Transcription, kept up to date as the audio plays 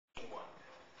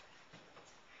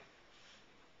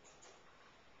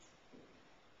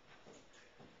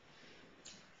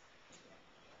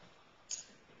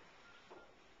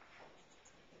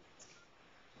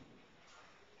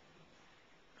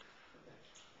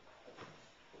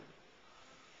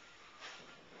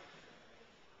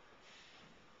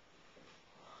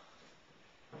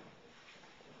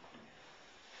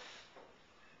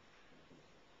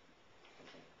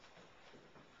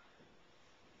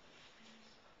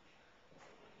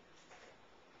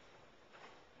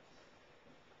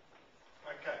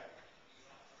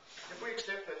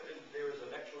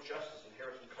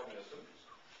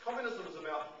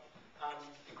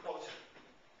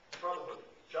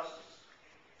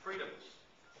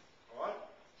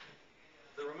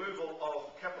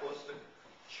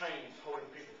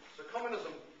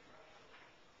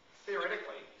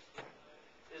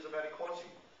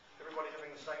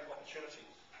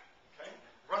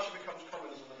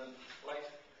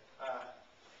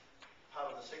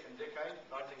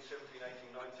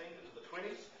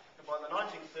by the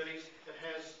 1930s, it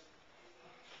has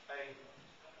a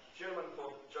gentleman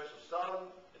called Joseph Stalin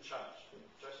in charge.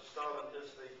 Joseph Stalin is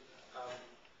the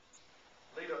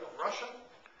leader of Russia,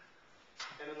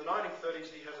 and in the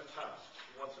 1930s he has a task.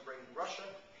 He wants to bring Russia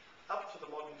up to the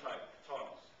modern times.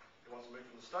 He wants to move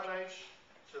from the Stone Age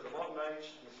to the modern age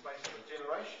in the space of a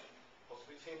generation,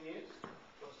 possibly 10 years.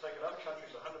 He wants to take it other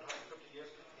countries 100, 150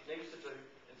 years. He needs to do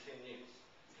in 10 years.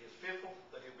 He is fearful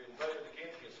that he'll be invaded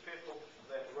again. He is fearful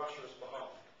that Russia is behind,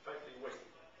 fatally weak.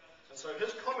 And so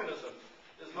his communism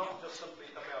is not just simply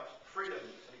about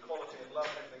freedoms and equality and love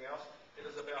and everything else. It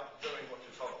is about doing what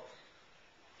you're told.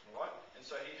 All right? And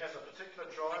so he has a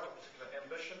particular drive, a particular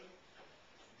ambition.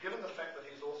 Given the fact that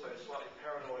he's also a slightly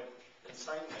paranoid,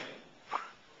 insane man,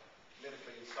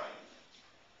 medically insane,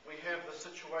 we have the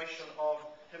situation of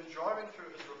him driving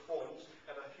through his reforms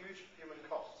at a huge human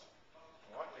cost.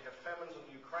 All right? We have famines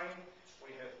in Ukraine.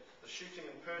 We have the shooting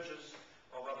and purges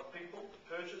of other people. The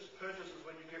purges. Purges is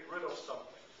when you get rid of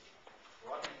something.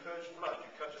 Right? You purge blood. You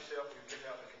cut yourself, you get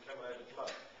out the contaminated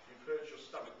blood. You purge your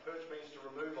stomach. Purge means to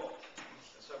remove of.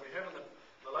 And so we have in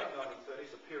the late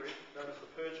 1930s a period known as the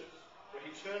Purges, where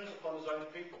he turns upon his own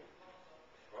people.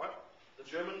 Right? The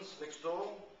Germans next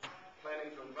door,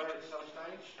 planning to invade at some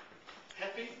stage,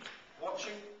 happy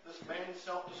watching this man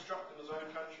self-destruct in his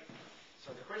own country.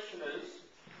 So the question is,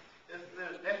 if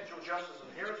there's natural justice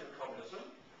inherent in communism,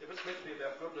 if it's meant to be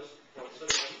about goodness for its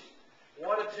citizens,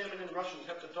 why did 10 million Russians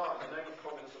have to die in the name of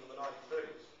communism in the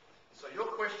 1930s? So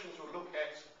your questions will look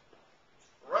at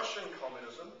Russian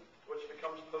communism, which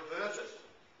becomes perverted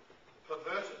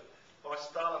by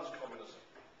Stalin's communism.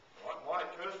 Right? My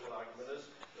personal argument is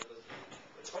that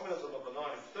the communism of the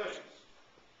 1930s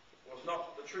was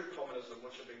not the true communism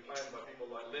which had been planned by people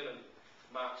like Lenin,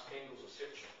 Marx, Engels,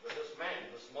 etc. But this man,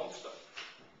 this monster,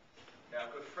 our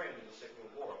good friend in the Second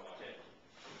World War, I might add,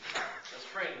 this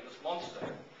friend, this monster,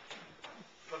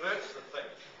 perverts the thing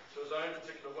to his own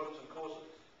particular whims and causes.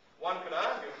 One could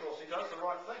argue, of course, he does the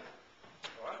right thing.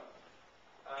 Right?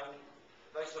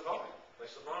 They survive. They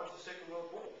survived the Second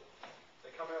World War.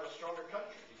 They come out a stronger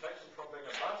country. He takes them from being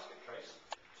a basket case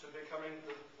to becoming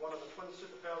one of the twin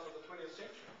superpowers of the 20th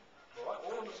century. Right?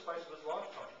 All in the space of his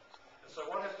lifetime. And so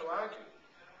one has to argue.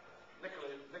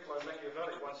 Niccolo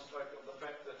Machiavelli once spoke of the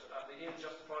fact that the end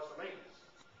justifies the means.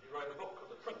 He wrote a book called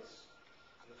The Prince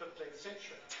in the 15th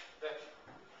century, that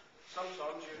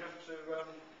sometimes you have to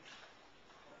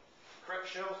crack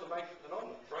shells to make an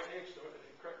omelette, break eggs to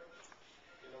crack.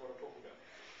 You know what I'm talking about.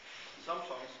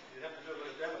 Sometimes you have to do a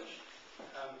little damage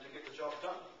to get the job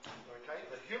done. Okay?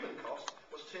 The human cost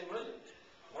was 10 million.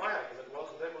 My argument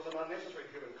was that was an unnecessary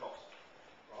human cost.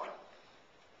 Right?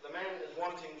 The man is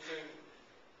wanting to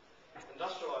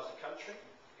industrialise the country.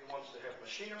 He wants to have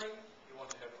machinery. He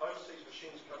wants to have overseas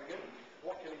machines coming in.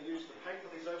 What can he use to pay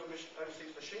for these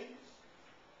overseas machines?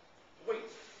 Wheat,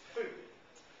 food.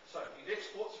 So he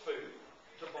exports food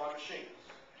to buy machines.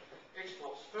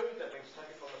 Exports food, that means take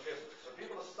it from the desert. So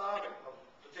people are starving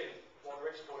to death while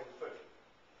they're exporting food.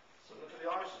 Similar to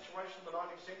the Irish situation in the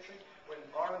 19th century, when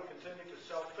Ireland continued to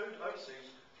sell food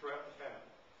overseas throughout the famine.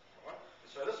 Right?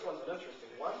 So this one's an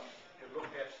interesting one. You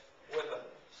look at whether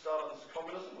Stalin's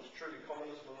communism was truly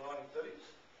communism in the 1930s.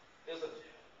 Is it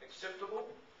acceptable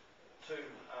to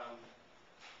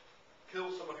kill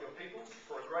some of your people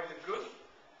for a greater good?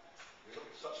 We look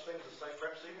at such things as, say,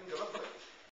 perhaps even Gallipoli.